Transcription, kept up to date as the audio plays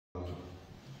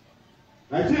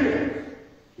Nigeria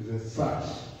is in search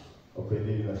of a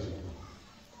new leadership.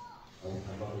 And we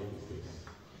cannot make mistakes.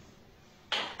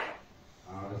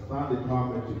 I understand the power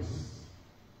metrics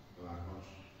in our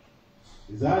country.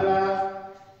 It's either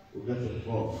we get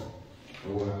involved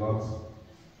or we're not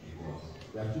involved.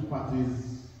 There are two parties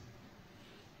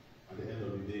at the end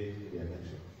of the day in the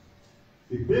election.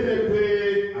 The BNP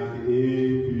and the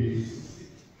APC.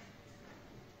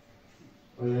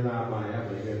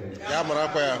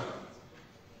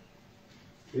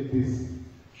 APC.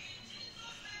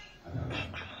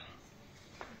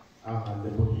 And the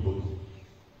body.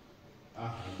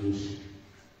 And this.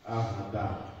 And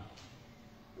that.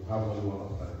 We have only one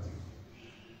alternative.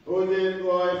 Only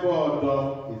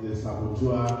Ipob is a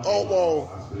Saboteur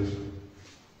aspiration.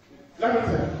 Let me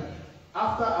tell you,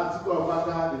 after Atiku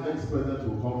Abubakar, the next president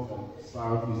will come from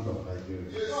southeast of Nigeria.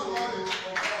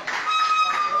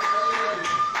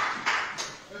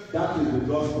 That is the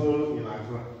gospel in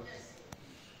Accra.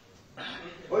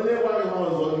 Only one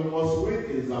house you must win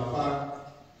is Biafra,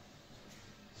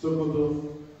 Saboteur,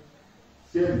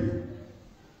 Kebbi,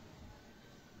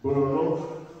 Borno,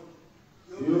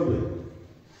 Yobe,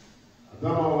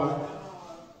 Adamawa,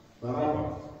 Taraba,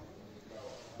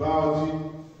 Bauchi,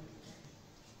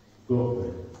 Gombe,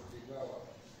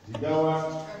 Jigawa,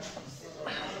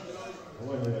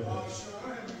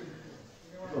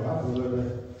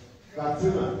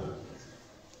 Katsina,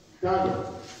 Kanu,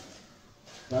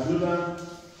 Kaduna,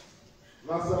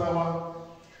 Nasarawa,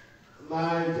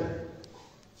 Niger,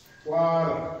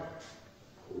 Kwara,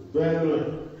 Benue,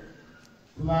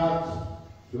 Plateau.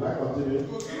 Should I continue?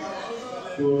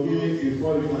 To me,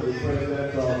 before you are the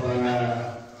president of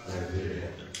Nigeria.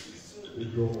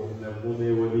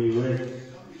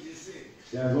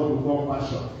 There's what we call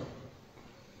passion.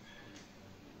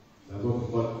 There's what we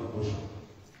call emotion.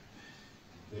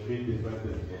 They mean different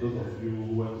things. For those of you who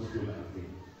went to school like me,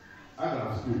 I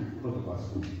got school, not about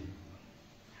school.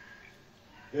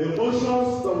 Emotions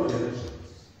stop with elections.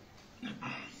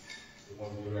 You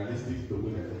must be realistic to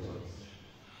win elections.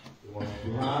 You must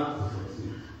plan to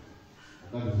succeed.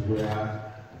 And that is where I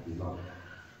belong.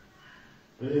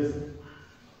 Yes.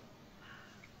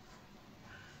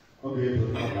 Okay, to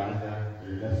talk about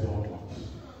the next 1 month,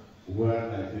 where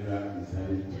Nigeria is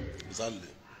heading to.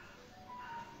 Exactly.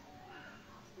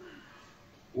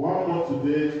 1 month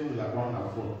today is like 1 and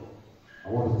 4. I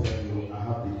want to tell you, I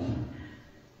have the key,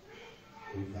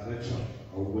 the direction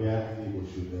of where we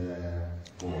should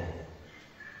go.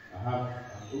 I have an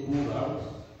open route.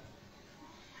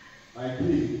 My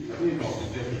dream of the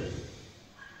government,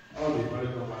 all the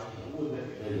American masters, who they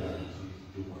are to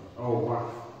do. Oh, wow.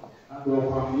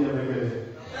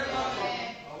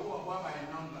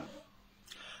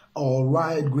 All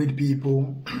right, great people.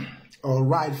 All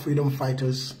right, freedom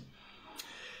fighters.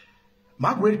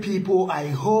 My great people, I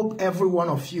hope every one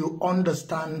of you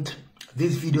understand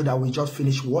this video that we just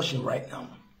finished watching right now.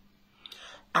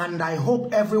 And I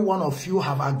hope every one of you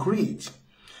have agreed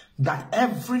that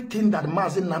everything that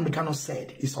Mazi Nnamdi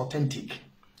said is authentic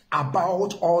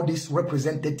about all these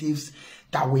representatives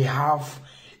that we have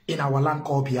in our land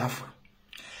called Biafra.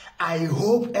 I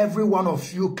hope every one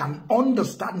of you can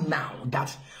understand now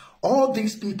that all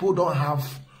these people don't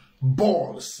have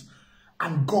balls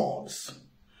and guts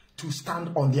to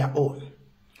stand on their own.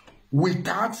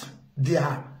 Without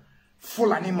their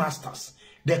Fulani masters,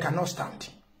 they cannot stand.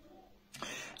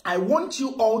 I want you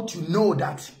all to know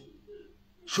that,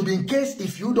 should be in case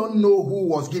if you don't know who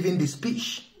was giving the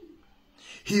speech,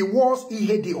 he was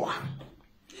Ihedioha.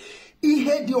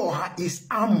 Ihedioha is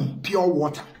pure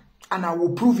water, and I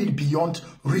will prove it beyond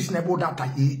reasonable doubt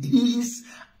that he is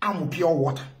pure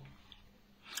water.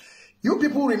 You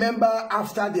people remember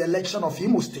after the election of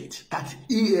Imo State that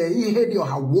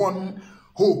Ihedioha won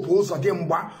Hope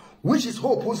Uzodimma, which is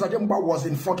Hope Uzodimma was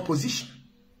in 4th position.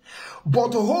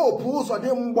 But Hope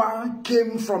Uzodimma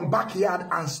came from backyard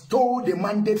and stole the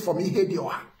mandate from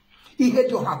Ihedioha.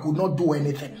 Ihedioha could not do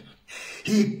anything.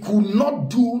 He could not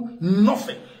do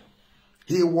nothing.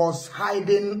 He was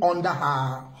hiding under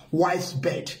her wife's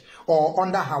bed or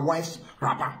under her wife's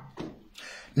wrapper.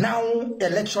 Now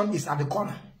election is at the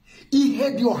corner.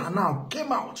 Ihedioha now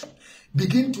came out,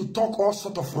 begin to talk all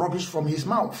sort of rubbish from his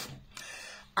mouth.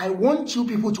 I want you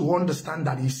people to understand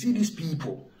that you see these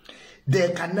people,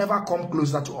 they can never come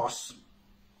closer to us.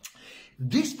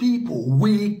 These people,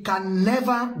 we can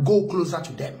never go closer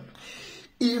to them.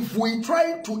 If we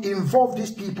try to involve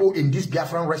these people in this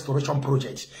Biafran restoration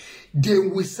project, they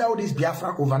will sell this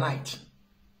Biafra overnight.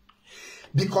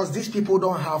 Because these people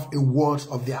don't have a word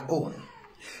of their own.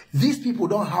 These people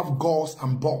don't have guts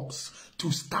and balls to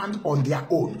stand on their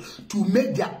own, to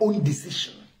make their own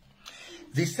decision.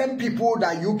 The same people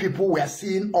that you people were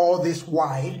seeing all this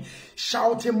while,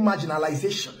 shouting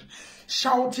marginalization,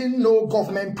 shouting no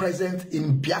government presence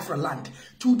in Biafra land.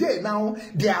 Today now,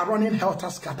 they are running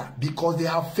helter-skelter because they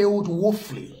have failed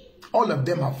woefully. All of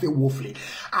them have failed woefully.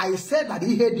 I said that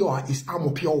Ihedioha is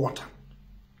Amo pure water.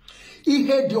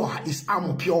 Ihedioha is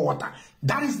Amo pure water.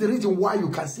 That is the reason why you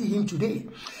can see him today.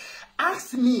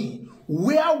 Ask me,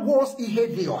 where was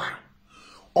Ihedioha?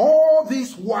 All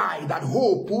this why that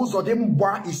hope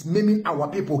Uzodimba is maiming our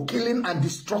people, killing and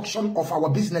destruction of our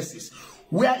businesses.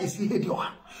 Where is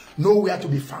Ihedioha? Nowhere to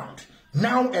be found.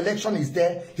 Now election is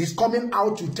there. He's coming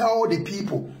out to tell the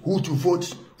people who to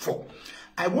vote for.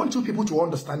 I want you people to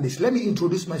understand this. Let me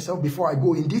introduce myself before I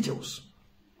go in details.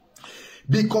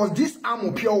 Because this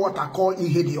Amo pure water called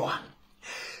Ihedioha.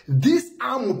 This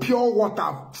Amo pure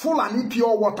water, Fulani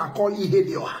pure water called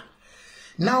Ihedioha.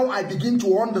 Now I begin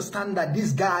to understand that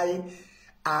this guy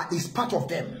is part of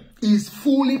them. Is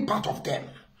fully part of them.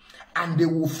 And they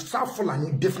will serve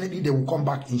Fulani. Definitely they will come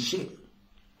back in shame.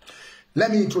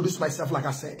 Let me introduce myself like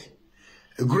I said.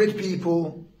 Great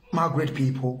people, my great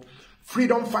people.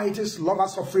 Freedom fighters,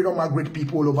 lovers of freedom, my great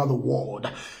people all over the world.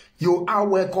 You are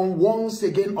welcome once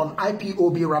again on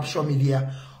Ipob Rapture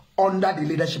Media under the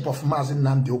leadership of Mazi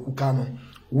Nnamdi Kanu,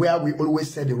 where we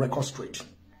always set the record straight.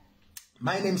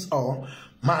 My name's Mazi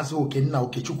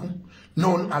Okechukwu,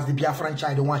 known as the Biafran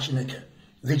child of Chineke,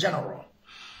 the general.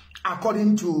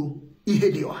 According to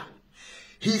Ihedioha,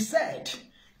 he said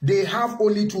they have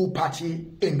only two parties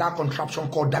in that contraption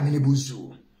called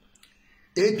Daminibuzu,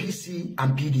 APC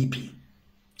and PDP.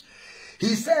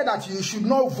 He said that you should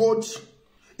not vote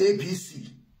APC.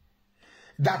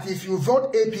 That if you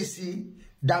vote APC,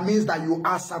 that means that you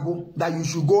are Sabo, that you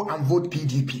should go and vote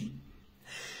PDP.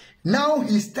 Now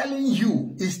he's telling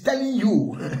you,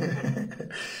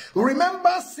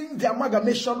 remember seeing the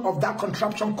amalgamation of that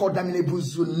contraption called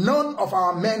Daminibuzu, none of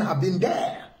our men have been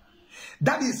there.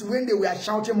 That is when they were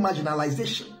shouting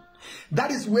marginalization.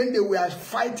 That is when they were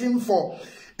fighting for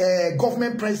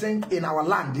government presence in our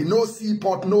land. No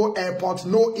seaport, no airport,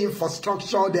 no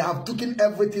infrastructure. They have taken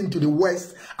everything to the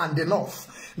west and the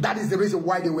north. That is the reason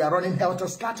why they were running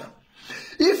helter-skelter.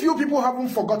 If you people haven't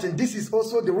forgotten, this is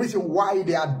also the reason why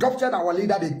they adopted our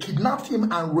leader. They kidnapped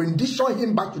him and renditioned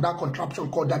him back to that contraption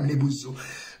called Daminibuzu.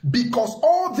 Because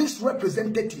all these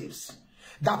representatives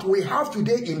that we have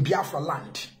today in Biafra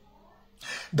land,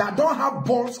 that don't have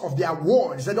balls of their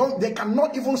words, they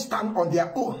cannot even stand on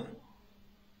their own.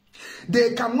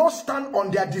 They cannot stand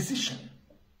on their decision.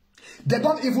 They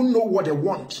don't even know what they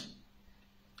want.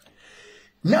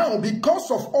 Now, because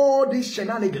of all these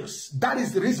shenanigans, that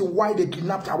is the reason why they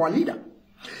kidnapped our leader.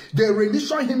 They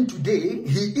renditioned him today.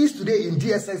 He is today in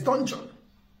DSS dungeon.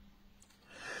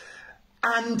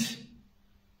 And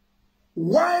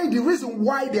the reason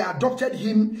why they adopted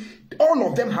him, all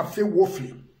of them have failed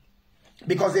woefully.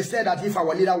 Because they said that if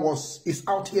our leader is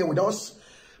out here with us,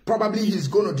 probably he's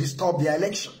going to disturb the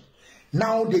election.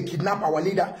 Now they kidnap our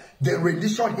leader, they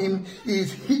rendition him. He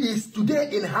is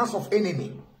today in the hands of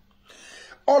enemy.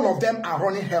 All of them are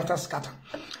running helter-skelter.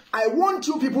 I want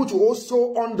you people to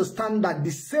also understand that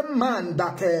the same man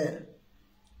that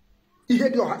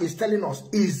Ihedioha is telling us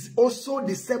is also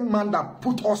the same man that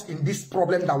put us in this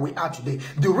problem that we are today.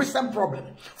 The recent problem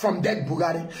from Dead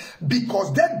Bugari.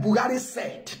 Because Dead Bugari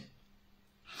said,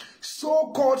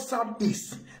 so-called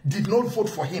Southeast did not vote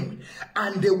for him,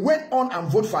 and they went on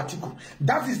and voted for Atiku.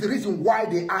 That is the reason why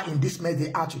they are in this mess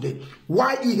they are today.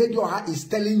 Why Ihedioha is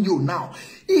telling you now.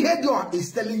 Ihedioha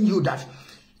is telling you that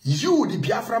you, the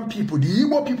Biafran people, the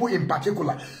Igbo people in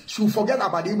particular, should forget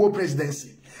about the Igbo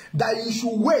presidency. That you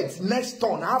should wait next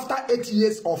turn after 8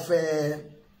 years of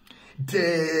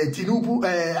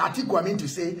Atiku, I mean to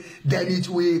say, then it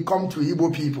will come to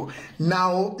Igbo people.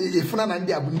 Now, if Nnamdi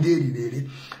Erireri,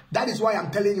 that is why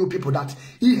I'm telling you people that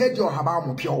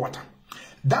Ihedioha pure water.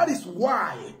 That is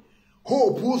why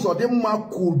Hope Uzodimba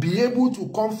could be able to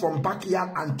come from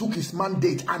backyard and took his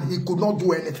mandate and he could not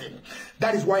do anything.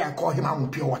 That is why I call him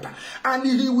pure water. And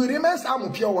he will remain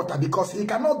pure water because he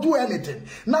cannot do anything.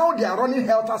 Now they are running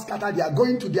helter-skelter. They are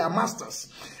going to their masters.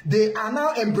 They are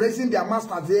now embracing their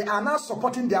masters. They are now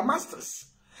supporting their masters.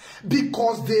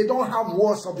 Because they don't have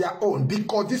words of their own.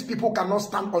 Because these people cannot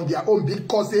stand on their own.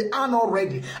 Because they are not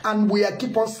ready. And we are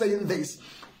keep on saying this.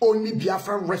 Only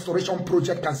Biafran Restoration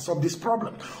Project can solve this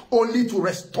problem. Only to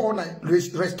restore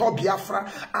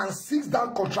Biafra and seize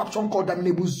that contraption called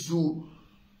Daminibuzu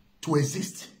to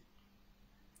exist.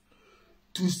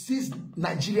 To seize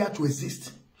Nigeria to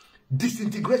exist.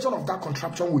 Disintegration of that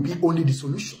contraption will be only the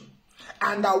solution.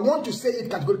 And I want to say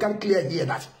it categorically clear here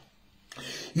that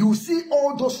You see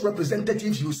all those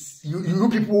representatives you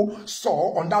people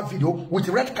saw on that video with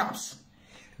red caps.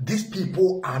 These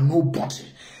people are nobody.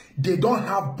 They don't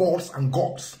have balls and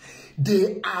gobs.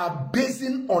 They are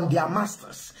basing on their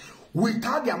masters.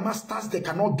 Without their masters, they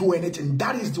cannot do anything.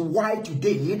 That is why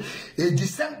today, the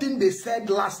same thing they said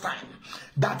last time,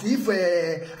 that if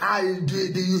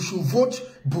you should vote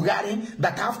Buhari,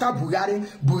 that after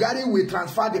Buhari will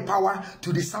transfer the power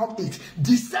to the southeast.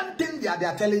 The same thing they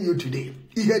are telling you today.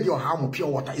 Ihedioha pure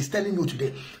water is telling you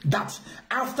today that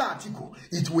after Atiku,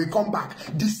 it will come back.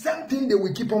 The same thing they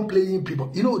will keep on playing people.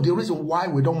 You know, the reason why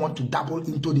we don't want to dabble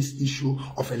into this issue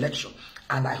of election,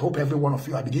 and I hope every one of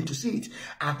you are beginning to see it.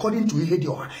 According to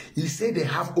Ihedioha, he said they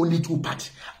have only two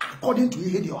parties. According to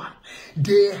Ihedioha,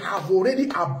 they have already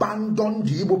abandoned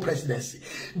the Igbo presidency.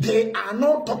 They are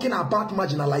not talking about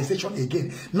marginalization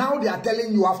again. Now they are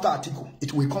telling you after Atiku,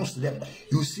 it will come to them.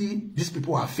 You see, these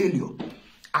people are failure.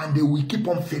 And they will keep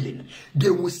on failing. They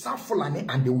will serve Fulani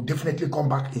and they will definitely come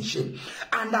back in shame.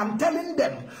 And I'm telling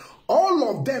them,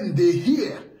 all of them, they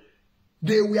hear.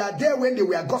 They were there when they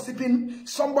were gossiping.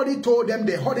 Somebody told them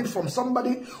they heard it from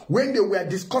somebody when they were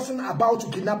discussing about to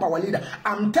kidnap our leader.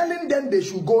 I'm telling them they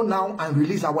should go now and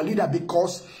release our leader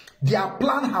because their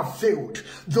plan have failed.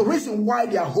 The reason why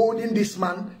they are holding this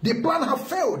man, the plan have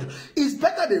failed. It's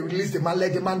better they release the man,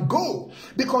 let the man go.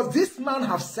 Because this man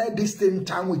have said this thing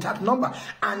time without number.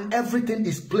 And everything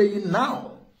is playing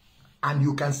now. And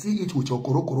you can see it with your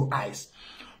korokoro eyes.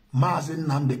 Mazi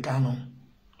Nnamdi Kanu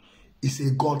is a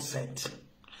God sent.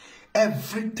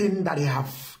 Everything that they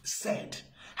have said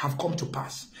have come to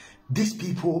pass. These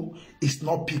people is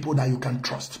not people that you can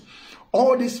trust.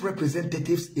 All these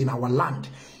representatives in our land,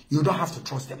 you don't have to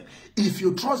trust them. If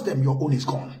you trust them, your own is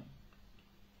gone.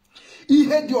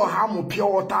 Ihedioha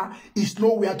pure water is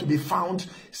nowhere to be found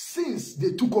since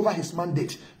they took over his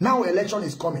mandate. Now election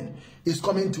is coming. He's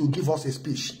coming to give us a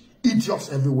speech.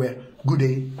 Idiots everywhere. Good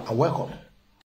day and welcome.